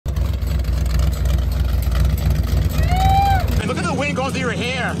going through your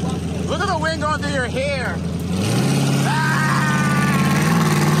hair. Look at the wind going through your hair.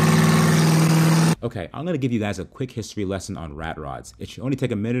 Okay, I'm gonna give you guys a quick history lesson on rat rods. It should only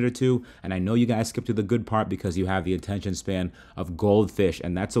take a minute or two, and I know you guys skip through the good part because you have the attention span of goldfish,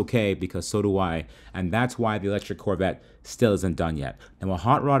 and that's okay because so do I, and that's why the electric Corvette still isn't done yet. Now, a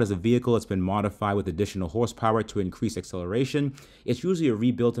hot rod is a vehicle that's been modified with additional horsepower to increase acceleration. It's usually a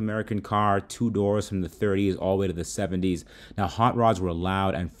rebuilt American car, 2 doors from the 30s all the way to the 70s. Now, hot rods were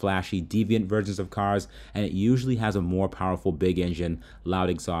loud and flashy, deviant versions of cars, and it usually has a more powerful big engine, loud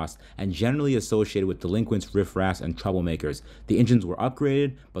exhaust, and generally associated with delinquents, riffraffs, and troublemakers. The engines were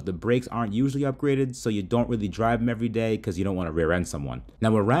upgraded, but the brakes aren't usually upgraded, so you don't really drive them every day because you don't want to rear end someone.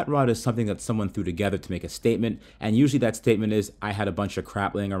 Now, a rat rod is something that someone threw together to make a statement, and usually that statement is, I had a bunch of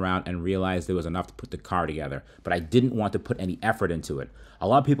crap laying around and realized there was enough to put the car together, but I didn't want to put any effort into it. A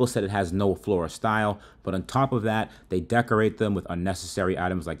lot of people said it has no floor or style, but on top of that, they decorate them with unnecessary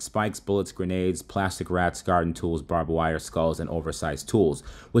items like spikes, bullets, grenades, plastic rats, garden tools, barbed wire, skulls, and oversized tools,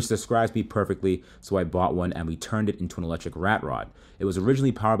 which describes me perfectly, so I bought one and we turned it into an electric rat rod. It was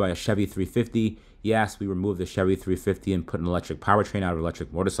originally powered by a Chevy 350. Yes, we removed the Chevy 350 and put an electric powertrain out of an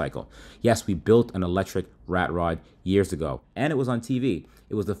electric motorcycle. Yes, we built an electric rat rod years ago, and it was on TV.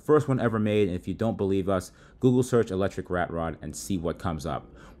 It was the first one ever made, and if you don't believe us, Google search electric rat rod and see what comes up.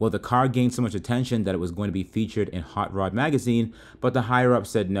 Well, the car gained so much attention that it was going to be featured in Hot Rod magazine, but the higher-up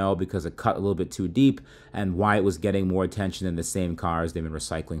said no because it cut a little bit too deep, and why it was getting more attention than the same cars they've been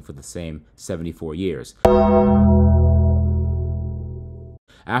recycling for the same 74 years.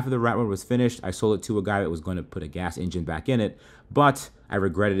 After the rat rod was finished, I sold it to a guy that was going to put a gas engine back in it, but I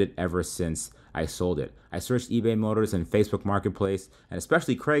regretted it ever since I sold it. I searched eBay Motors and Facebook Marketplace, and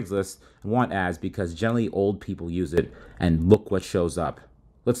especially Craigslist, and want ads because generally old people use it, and look what shows up.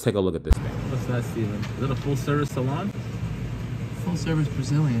 Let's take a look at this thing. What's that, Steven? Is it a full-service salon? Full-service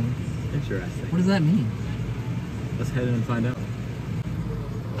Brazilian. Interesting. What does that mean? Let's head in and find out.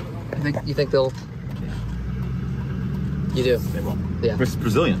 You think they'll... You do? They will. Yeah. It's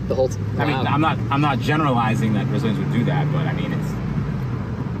Brazilian. The whole... I mean, I'm not generalizing that Brazilians would do that, but I mean,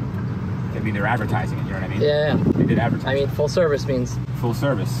 they're advertising it, you know what I mean? Yeah. They did advertise. I mean, full service means... Full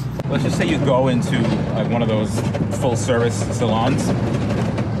service. Let's just say you go into like one of those full service salons.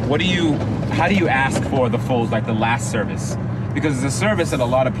 How do you ask for the full, like the last service? Because it's a service that a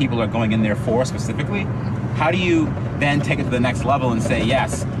lot of people are going in there for specifically. How do you then take it to the next level and say,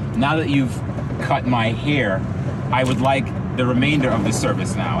 yes, now that you've cut my hair, I would like the remainder of the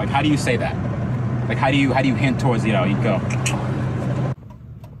service now? Like, how do you say that? Like, how do you hint towards, you go.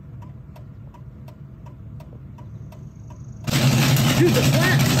 Dude, the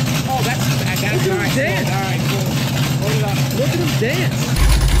flat. Oh, that's Look at him dance. All right, cool. Hold it up. Look at him dance.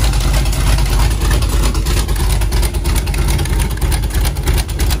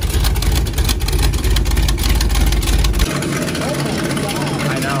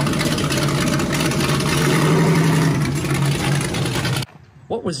 I know.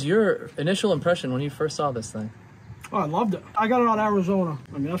 What was your initial impression when you first saw this thing? Oh, I loved it. I got it out of Arizona.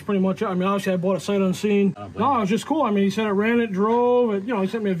 I mean, that's pretty much it. I mean, obviously I bought it sight unseen. No, it was just cool. I mean, he said it ran it, drove it, he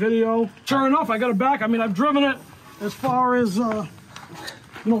sent me a video. Sure enough, I got it back. I mean, I've driven it as far as,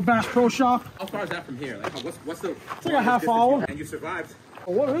 Bass Pro Shop. How far is that from here? Like, what's the... It's like a half hour. And you survived.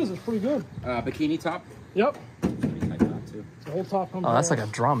 Well, what it is, it's pretty good. Bikini top? Yep. Too. The whole top comes Oh, that's off. like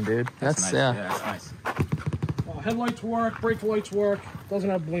a drum, dude. That's nice. yeah. Yeah, that's nice. Headlights work, brake lights work. Doesn't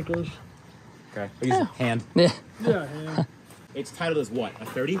have blinkers. Okay. I use hand. Yeah. Yeah. It's titled as what? A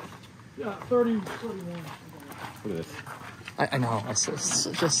 30? Yeah, 30, 31. Look at this. I know. It's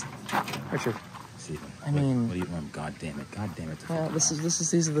just Richard. Steven, I mean, what do you want? God damn it! God damn it! Yeah, this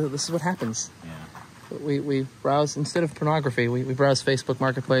is what happens. Yeah. We browse instead of pornography. We browse Facebook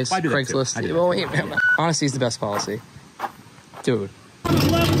Marketplace, Well, I do that too. Craigslist. I do that Well, too. wait, honesty is the best policy, dude.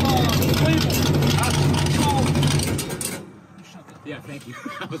 Yeah, thank you.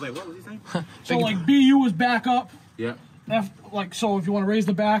 I was like, what was he saying? So like BU is back up. Yep. So if you want to raise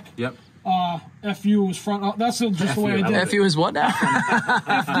the back. Yep. FU is front up. That's just the way I did it. FU is what now?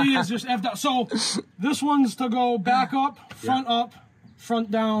 FD is just F down. So this one's to go back up, front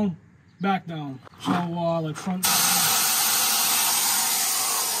down, back down. So like front.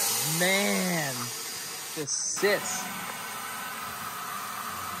 Man, just sits.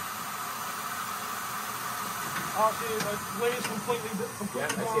 See, like lays completely Yeah, I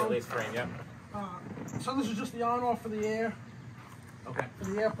see a lace frame. Yep. So this is just the on-off for the air. Okay. For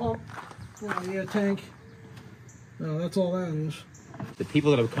the air pump, the air tank. No, that's all that is. The people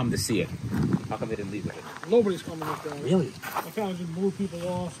that have come to see it, how come they didn't leave with it? Nobody's coming up there. Really? I kind of just blew people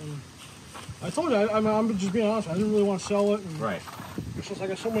off and I told you, I'm just being honest. I didn't really want to sell it. And Right. it's just I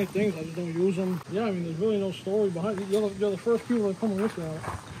got so many things, I just don't use them. Yeah, I mean, there's really no story behind it. You're the first people that come and listen to it.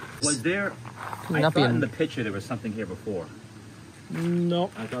 Was there? I thought in the picture there was something here before. No.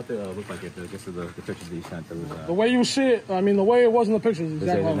 I thought they looked like it. This is the pictures that you sent. There was, the way you see it, I mean, the way it was in the pictures is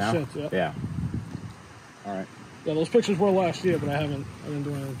exactly how now? it sits. Yeah. Yeah. All right. Yeah, those pictures were last year, but I didn't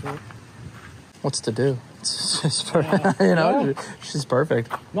do anything to it. What's to do? It's just you know, she's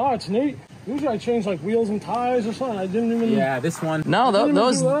perfect. No, it's neat. Usually I change like wheels and tires or something. I didn't even. Yeah, this one. No,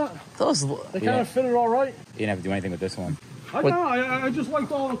 those they kind of fit it all right. You didn't have to do anything with this one. I just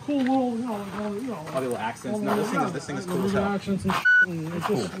liked all the cool little, all the little accents. No, this thing is cool as the hell. accents and and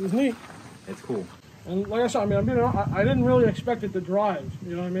it was neat. It's cool. And like I said, I mean, I didn't really expect it to drive.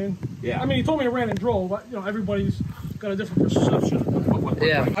 You know what I mean? Yeah. I mean, he told me it ran and drove, but everybody's got a different perception.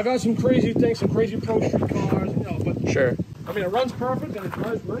 Yeah. I've had some crazy things, some crazy Pro Street cars, but Sure. I mean, it runs perfect and it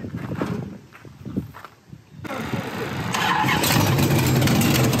drives great.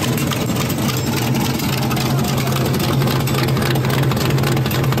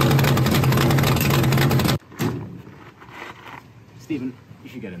 Steven, you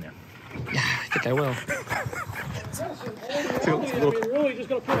should get in there. Yeah, I think I will. I mean, really just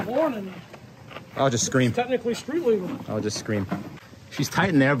got to put a horn in there. I'll just scream. Technically street legal. I'll just scream. She's tight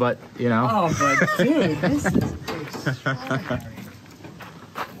in there, but you know. Oh, but dude, this is extraordinary.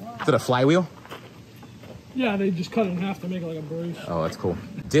 Is it a flywheel? Yeah, they just cut it in half to make it like a brace. Oh, that's cool.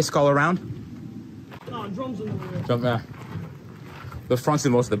 Disc all around? No, drums in the rear. The front's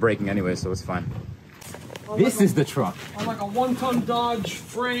in most of the braking anyway, so it's fine. This is the truck. On like a 1-ton Dodge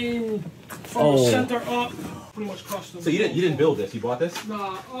frame from the center up. Pretty much custom. So you didn't build this? You bought this?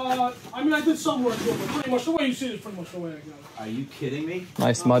 Nah, I mean I did some work to it, but pretty much the way you see it is pretty much the way I got it. Are you kidding me?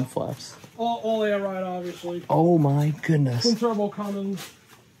 Nice mud flaps. All air ride, obviously. Oh my goodness. Twin turbo Cummins.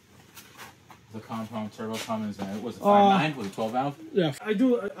 The compound turbo Cummins, was it 5.9? Was it 12 valve? Yeah,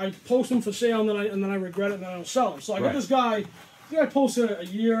 I post them for sale and then I regret it and then I don't sell them. So I got this guy. I think I posted it a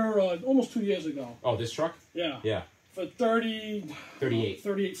year, almost 2 years ago. Oh, this truck? Yeah. Yeah. For 38.5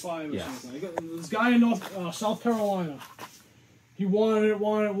 or something. I got this guy in South Carolina. He wanted it.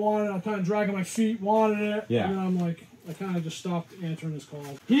 I'm kind of dragging my feet, wanted it. Yeah. And then I'm like, I kind of just stopped answering his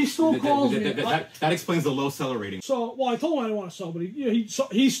calls. He still calls me. That explains the low seller rating. So, well, I told him I didn't want to sell, but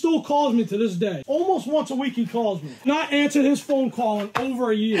he still calls me to this day. Almost once a week he calls me. Not answered his phone call in over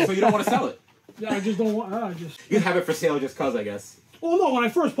a year. So you don't want to sell it? Yeah, I just don't want. You have it for sale just cause, I guess. Well, no, when I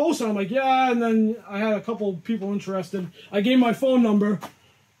first posted, I'm like, yeah, and then I had a couple people interested. I gave my phone number.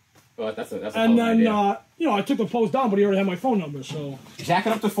 Well, that's a and then, I took the post down, but he already had my phone number, so. Jack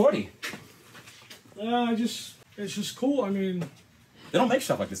it up to 40. Yeah, it's just cool. I mean. They don't make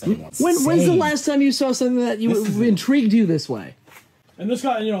stuff like this anymore. When's the last time you saw something that intrigued you this way? And this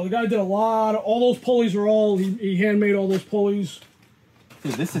guy, the guy did a lot. All those pulleys are he handmade all those pulleys.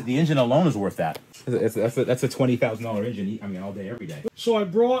 Dude, the engine alone is worth that. That's a $20,000 engine. I mean, all day, every day. So I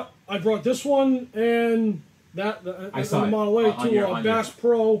brought this one and the Model A to a Bass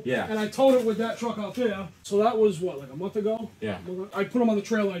Pro. Yeah. And I towed it with that truck out there. So that was what, like a month ago? Yeah. I put them on the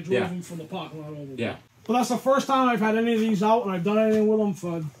trailer. I drove them from the parking lot over. Yeah. But that's the first time I've had any of these out, and I've done anything with them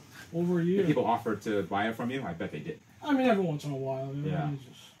for over a year. Did people offer to buy it from you? I bet they did. I mean, every once in a while. Yeah.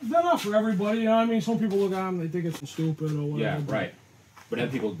 They're not for everybody. You know what I mean? Some people look at them, they think it's stupid or whatever. Yeah, right. But then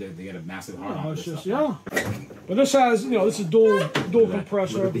people, they get a massive hard on it's just, yeah. But this has, this is dual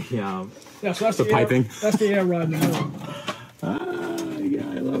compressor. Yeah, so that's the piping. That's the air ride in the middle. Yeah,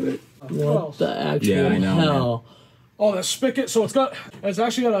 I love it. What the actual hell? Oh, the spigot. So it's got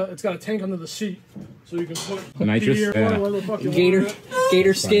a tank under the seat, so you can put nitrous,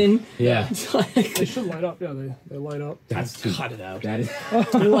 gator skin. Yeah. They should light up. Yeah, they light up. That's too. Cut it out. That is.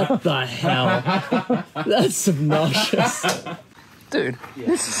 What the hell? That's obnoxious. Dude,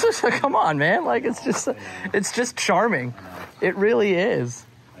 come on, man. Like, it's just charming. It really is.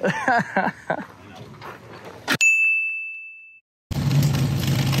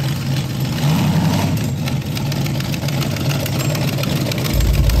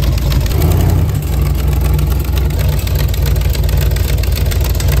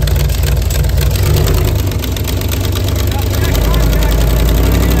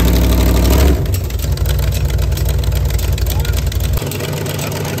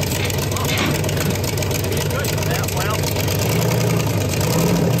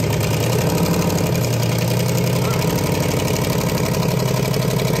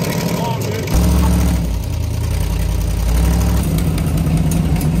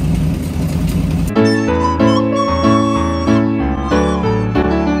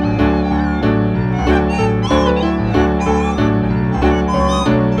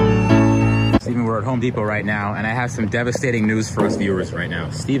 Home Depot right now, and I have some devastating news for us viewers right now.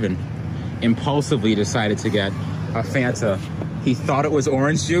 Steven impulsively decided to get a Fanta. He thought it was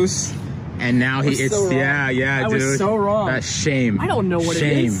orange juice, and now he it's so yeah, dude. I was so wrong. That's shame. I don't know what it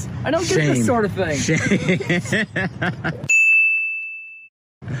is. I don't get this sort of thing. Shame.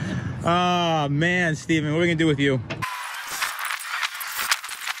 Oh man, Steven, what are we gonna do with you?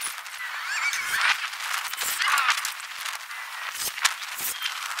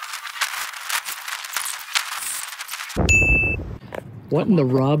 What in the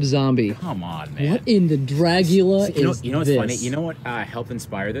Rob Zombie? Come on, man. What in the Dragula is you know what's this? funny? You know what helped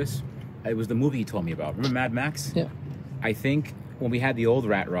inspire this? It was the movie you told me about. Remember Mad Max? Yeah. I think when we had the old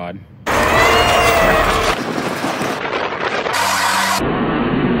rat rod.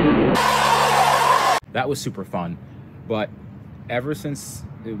 That was super fun. But ever since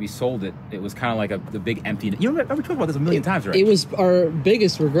we sold it, it was kind of like the big empty. You know, we talked about this a million times, right? It was our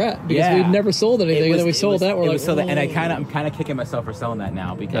biggest regret because we'd never sold anything, and then we sold that. We're like, so and I'm kind of kicking myself for selling that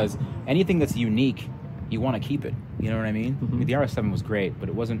now because anything that's unique, you want to keep it. You know what I mean? I mean, the RS7 was great, but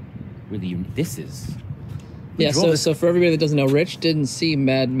it wasn't really unique. This is. Yeah, so for everybody that doesn't know, Rich didn't see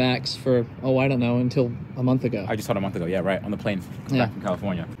Mad Max for, I don't know, until a month ago. I just saw it a month ago, yeah, right, on the plane back from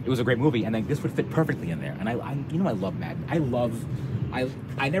California. It was a great movie, and then this would fit perfectly in there. And I love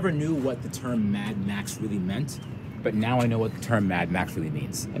I never knew what the term Mad Max really meant, but now I know what the term Mad Max really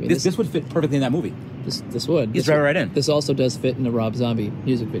means. I mean, this would fit perfectly in that movie. This would. He's right in. This also does fit in the Rob Zombie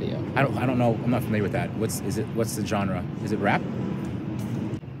music video. I don't know. I'm not familiar with that. What's the genre? Is it rap?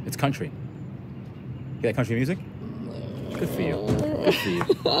 It's country. You like country music? Good for you. Good for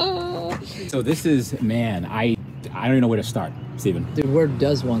you. So this is, man, I don't even know where to start, Steven. Dude, where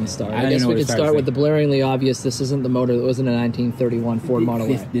does one start? I guess we could start with the blaringly obvious. This isn't the motor. It wasn't a 1931 Ford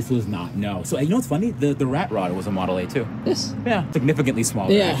Model A. This was not, no. So you know what's funny? The rat rod was a Model A too. This? Yeah, significantly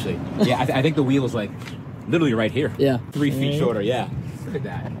smaller actually. Yeah, I think the wheel was like literally right here. Yeah. 3 feet shorter, yeah. Look at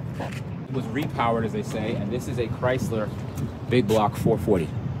that. It was repowered, as they say, and this is a Chrysler Big Block 440.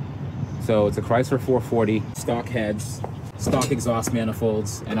 So it's a Chrysler 440, stock heads, stock exhaust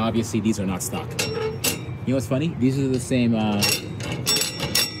manifolds, and obviously these are not stock. You know what's funny? These are the same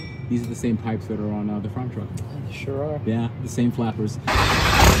pipes that are on the front truck. They sure are. Yeah, the same flappers.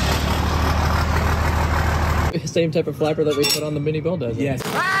 Same type of flapper that we put on the Mini Bulldozer. Yes.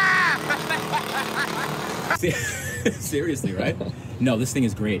 Seriously, right? No, this thing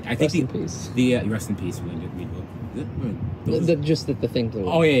is great. I think rest in peace. Rest in peace. Just the thing blew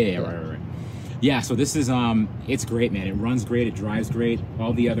up. Oh yeah, right. Yeah, so this is it's great, man. It runs great, it drives great.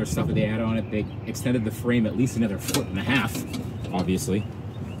 All the other stuff that they add on it, they extended the frame at least another 1.5 feet, obviously.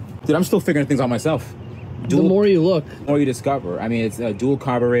 Dude, I'm still figuring things out myself. The more you look, the more you discover. I mean, it's a dual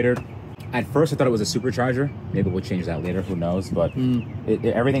carburetor. At first, I thought it was a supercharger. Maybe we'll change that later. Who knows? But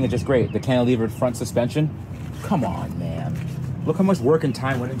everything is just great. The cantilevered front suspension. Come on, man. Look how much work and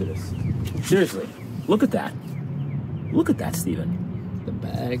time went into this. Seriously, look at that. Look at that, Steven. The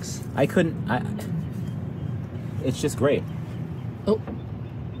bags. It's just great. Oh.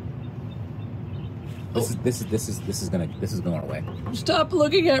 This is going away. Stop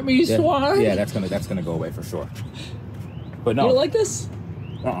looking at me, Swine. Yeah, that's gonna go away for sure. But no. You don't like this?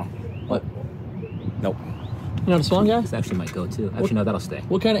 What? Nope. You're not a Swan guy? This actually might go too. Actually, no, that'll stay.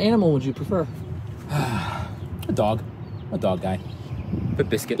 What kind of animal would you prefer? A dog. A dog guy. The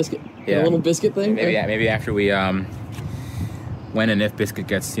biscuit. Biscuit. Yeah. A little biscuit thing? Maybe after we when and if biscuit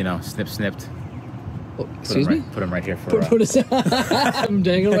gets, snipped. Oh, excuse me? Put him right here for put us I'm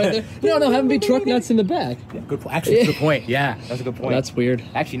dangling right there. No, have him be truck nuts in the back. Yeah, good. Actually, that's a good point. Yeah, that's a good point. That's weird.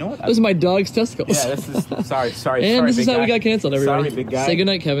 Actually, you know what? Those are my dog's testicles. Yeah, this is sorry. And this is how guy. we got canceled, everybody. Sorry, big guy. Say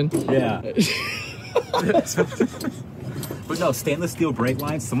goodnight, Kevin. Yeah. But no, stainless steel brake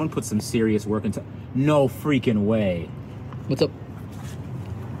lines. Someone put some serious work into. No freaking way. What's up?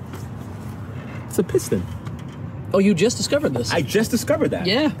 It's a piston. Oh, you just discovered this? I just discovered that.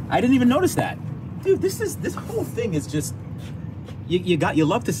 Yeah. I didn't even notice that. Dude, this whole thing is just you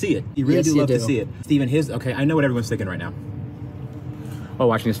love to see it. You really do love to see it. Steven, okay, I know what everyone's thinking right now. Oh,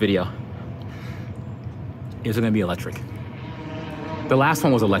 watching this video. Is it gonna be electric? The last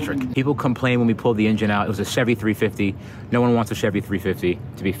one was electric. People complained when we pulled the engine out. It was a Chevy 350. No one wants a Chevy 350,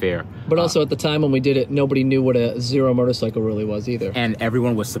 to be fair. But also at the time when we did it, nobody knew what a zero motorcycle really was either. And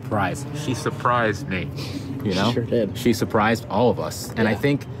everyone was surprised. She surprised me, you know? Sure did. She surprised all of us. And I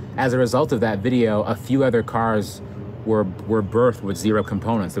think as a result of that video, a few other cars were birthed with zero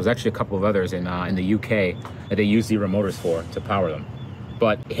components. There was actually a couple of others in the UK that they used zero motors to power them.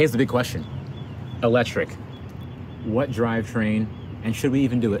 But here's the big question. Electric. What drivetrain? And should we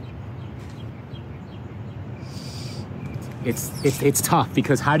even do it? It's tough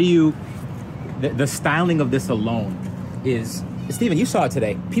because how do you the styling of this alone is, Steven, you saw it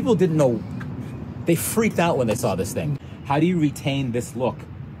today. People didn't know, they freaked out when they saw this thing. How do you retain this look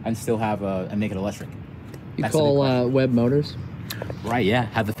and still have and make it electric? You call Web Motors? Right, yeah,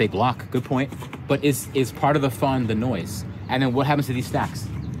 have the fake block, good point. But is part of the fun the noise? And then what happens to these stacks?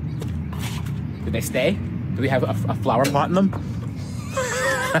 Do they stay? Do we have a flower pot in them?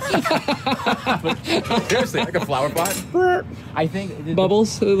 Seriously, like a flower pot? I think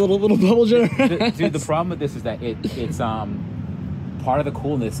bubbles, a little bubble generator. Dude, the problem with this is that it's part of the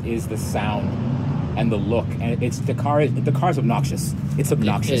coolness is the sound and the look, and it's the car's obnoxious. It's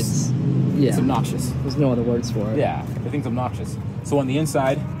obnoxious. It's obnoxious. There's no other words for it. Yeah, the thing's obnoxious. So on the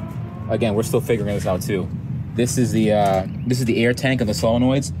inside, again, we're still figuring this out too. This is the air tank and the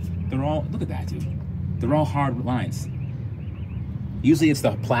solenoids. They're all, look at that, dude. They're all hard lines. Usually it's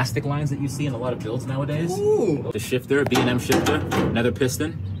the plastic lines that you see in a lot of builds nowadays. Ooh. The shifter, B&M shifter, another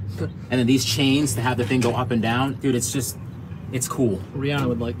piston. And then these chains to have the thing go up and down. Dude, it's just, it's cool. Rihanna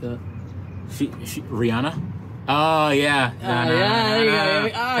would like that. Rihanna? Oh, yeah.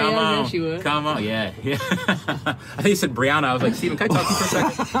 Come on. She would. Come on, yeah. I think you said Brianna. I was like, Steven, can I talk to you for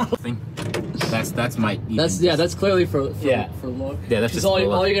a second? That's my... That's clearly for look. Yeah, that's just all you're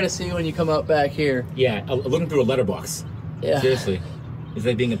going to see when you come out back here. Yeah, looking through a letterbox. Yeah. Seriously. Is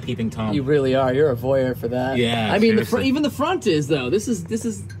like being a peeping Tom. You really are. You're a voyeur for that. Yeah. I mean, even the front is, though. This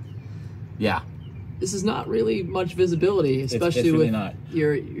is... Yeah. This is not really much visibility, especially it's really with not.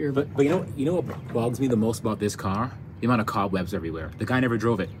 your... But you know what bugs me the most about this car? The amount of cobwebs everywhere. The guy never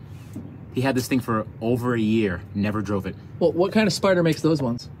drove it. He had this thing for over a year, never drove it. Well, what kind of spider makes those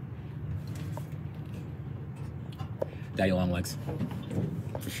ones? Daddy long legs,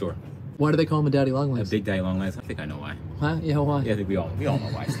 for sure. Why do they call him a daddy long legs? A big daddy long legs. I think I know why. Huh? Yeah, why? Yeah, I think we all know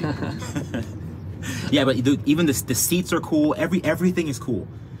why. Steve. Yeah, but even the seats are cool. Everything is cool.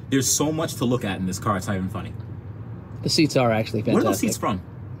 There's so much to look at in this car. It's not even funny. The seats are actually fantastic. Where are those seats from?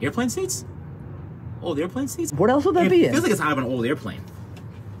 Airplane seats? Old airplane seats? What else would that be in? It feels like it's out of an old airplane.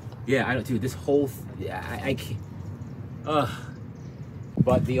 Yeah, I don't, dude. This whole, I can't.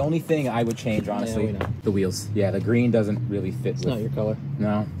 But the only thing I would change, honestly, the wheels. Yeah, the green doesn't really fit. It's not your color.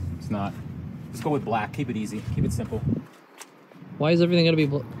 No, it's not. Let's go with black. Keep it easy. Keep it simple. Why is everything gonna be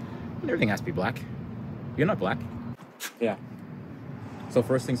black? Everything has to be black. You're not black. Yeah. So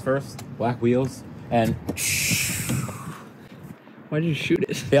first things first, black wheels and. Why did you shoot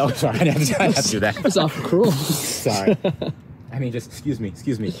it? Yeah, I'm sorry. I had to do that. That's awful cruel. Sorry. I mean, just excuse me.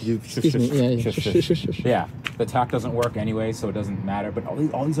 Excuse me. Yeah. Yeah. The tack doesn't work anyway, so it doesn't matter. But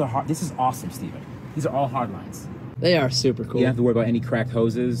all these are hard. This is awesome, Steven. These are all hard lines. They are super cool. You don't have to worry about any cracked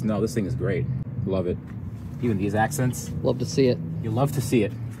hoses. No, this thing is great. Love it. Even these accents. Love to see it. You love to see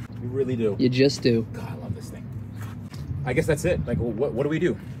it. You really do. You just do. God, I love this thing. I guess that's it. Like, what do we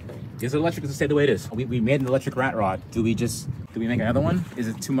do? Is it electric? Does it stay the way it is? We made an electric rat rod. Do we make another one? Is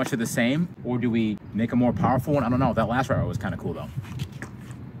it too much of the same? Or do we make a more powerful one? I don't know. That last rat rod was kind of cool, though.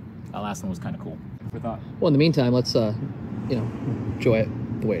 That last one was kind of cool. We thought. Well, in the meantime, let's, enjoy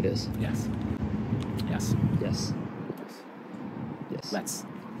it the way it is. Yes. Yes. Yes. Yes. Let's.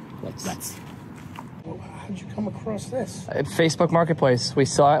 Well, how'd you come across this? At Facebook Marketplace. We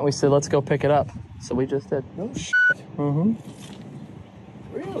saw it and we said, let's go pick it up. So we just did. No shit. Mm-hmm.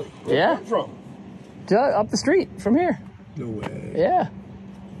 Really? Yeah. Where's it from? Up the street from here. No way. Yeah.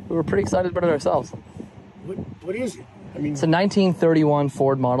 We were pretty excited about it ourselves. What is it? I mean, it's a 1931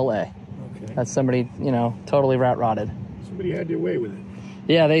 Ford Model A. Okay. That's somebody, totally rat rotted. Somebody had their way with it.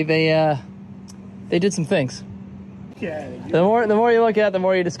 Yeah, they did some things. Yeah. The more you look at, the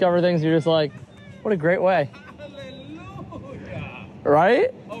more you discover things. You're just like, what a great way. Hallelujah.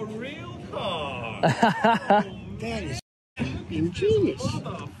 Right? A real car. That is ingenious.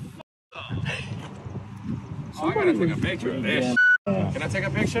 I gotta take a picture of this. Can I take a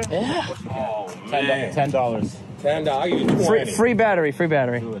picture? Yeah. Oh, $10. $10. I'll give you 20. Free battery.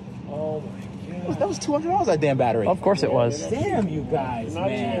 Oh my God. That was $200, that damn battery. Of course it was. Damn, you guys,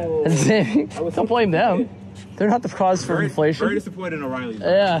 man. Don't blame them. They're not the cause for inflation. Very disappointed in O'Reilly's.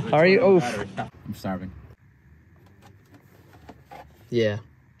 Yeah. Are you? Oof. I'm starving. Yeah.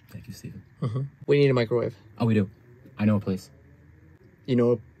 Thank you, Steven. We need a microwave. Oh, we do. I know a place. You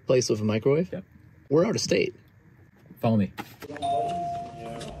know a place with a microwave? Yep. We're out of state. Follow me.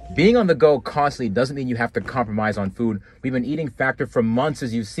 Being on the go constantly doesn't mean you have to compromise on food. We've been eating Factor for months,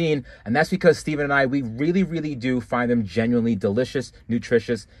 as you've seen, and that's because Steven and I, we really, really do find them genuinely delicious,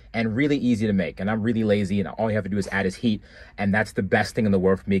 nutritious, and really easy to make. And I'm really lazy, and all you have to do is add is heat, and that's the best thing in the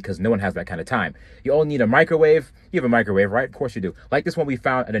world for me because no one has that kind of time. You only need a microwave. You have a microwave, right? Of course you do. Like this one we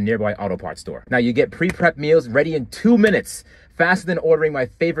found at a nearby auto parts store. Now, you get pre-prepped meals ready in 2 minutes. faster than ordering my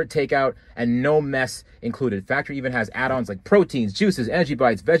favorite takeout, and no mess included. Factory even has add-ons like proteins, juices, energy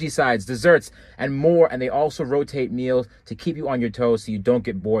bites, veggie sides, desserts, and more. And they also rotate meals to keep you on your toes so you don't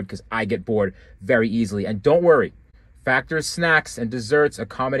get bored, because I get bored very easily. And don't worry, Factor's snacks and desserts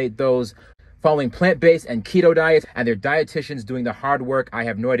accommodate those following plant-based and keto diets, and their dietitians doing the hard work. I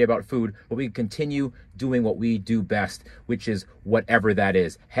have no idea about food, but we can continue doing what we do best, which is whatever that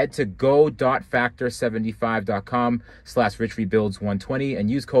is. Head to go.factor75.com/richrebuilds120 and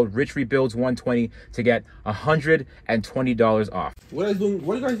use code richrebuilds120 to get $120 off. What are you guys doing?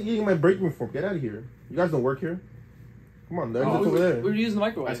 What are you guys eating in my break room for? Get out of here. You guys don't work here. Come on, there's over there. We were using the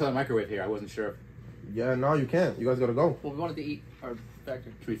microwave. I saw the microwave here. I wasn't sure. Yeah, no, you can't. You guys gotta go. Well, we wanted to eat our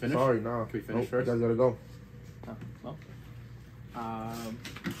Factor. Should we finish? Sorry, no. Can we finish first? You guys gotta go. Oh, well.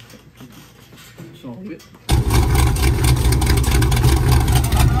 So leave it.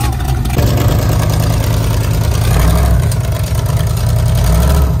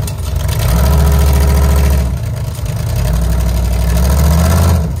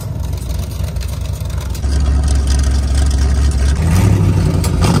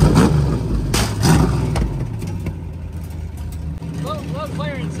 Low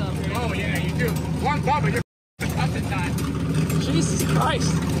clearance up here. Oh yeah, you do. One bumper, you're up this time. Jesus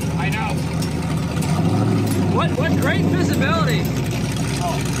Christ. I know. What great visibility.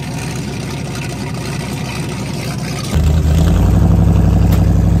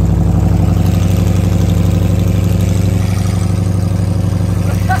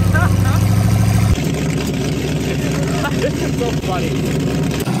 This is so funny.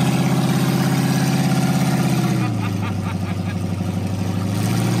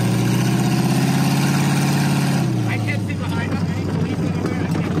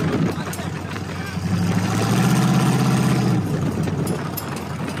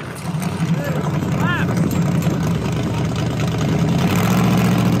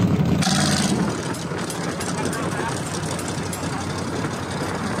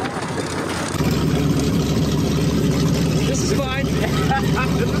 This is fine.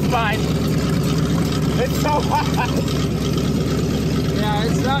 This is fine. It's so hot. Yeah,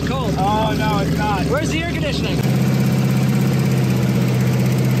 it's not cold. Oh no, it's not. Where's the air conditioning?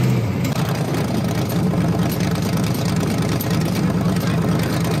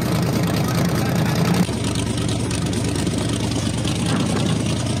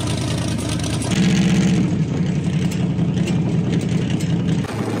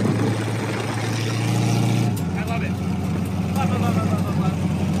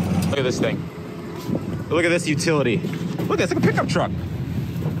 Look at this thing. Look at this utility. Look, it's like a pickup truck.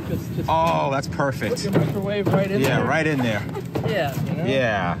 Just Oh, that's perfect. put your microwave right in there. Yeah, right in there. Yeah. You know?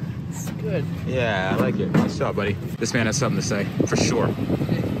 Yeah. It's good. Yeah, I like it. Nice job, buddy. This man has something to say, for sure.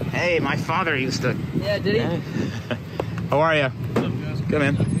 Hey, my father used to... Yeah, did he? How are you? Good,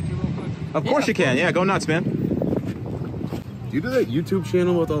 man. Of course you can. Yeah, go nuts, man. Do you do that YouTube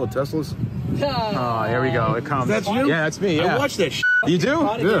channel with all the Teslas? Oh, here we go. It comes. That's you? Yeah, that's me. Yeah. I watch that shit. You do?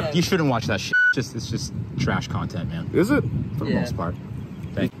 Yeah. You shouldn't watch that shit. It's just trash content, man. Is it? For the Yeah. most part.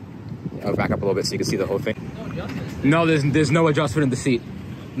 Thank you. I'll back up a little bit so you can see the whole thing. No adjustment. No, there's no adjustment in the seat.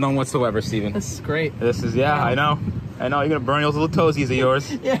 None whatsoever, Steven. This is great. This is, yeah, I know. You're gonna burn those little toesies of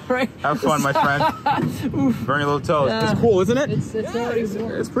yours. Yeah, right. Have fun, my friend. Burn your little toes. Yeah. It's cool, isn't it? It's already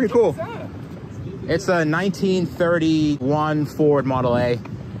warm. It's pretty cool. It's a 1931 Ford Model A,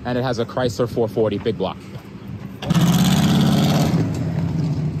 and it has a Chrysler 440 big block.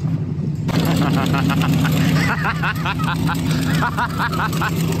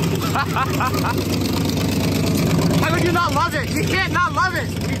 How could you not love it? You can't not love it.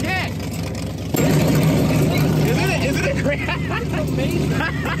 You can't. Isn't it great? It's amazing. I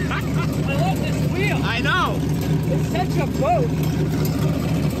love this wheel. I know. It's such a boat.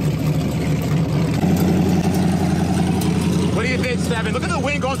 What do you think, Steven? Look at the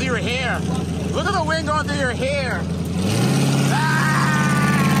wind going through your hair. Look at the wind going through your hair. Ah!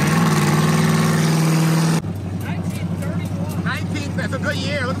 1931. 19th, that's a good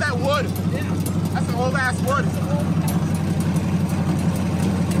year. Look at that wood. Yeah. That's some old ass wood.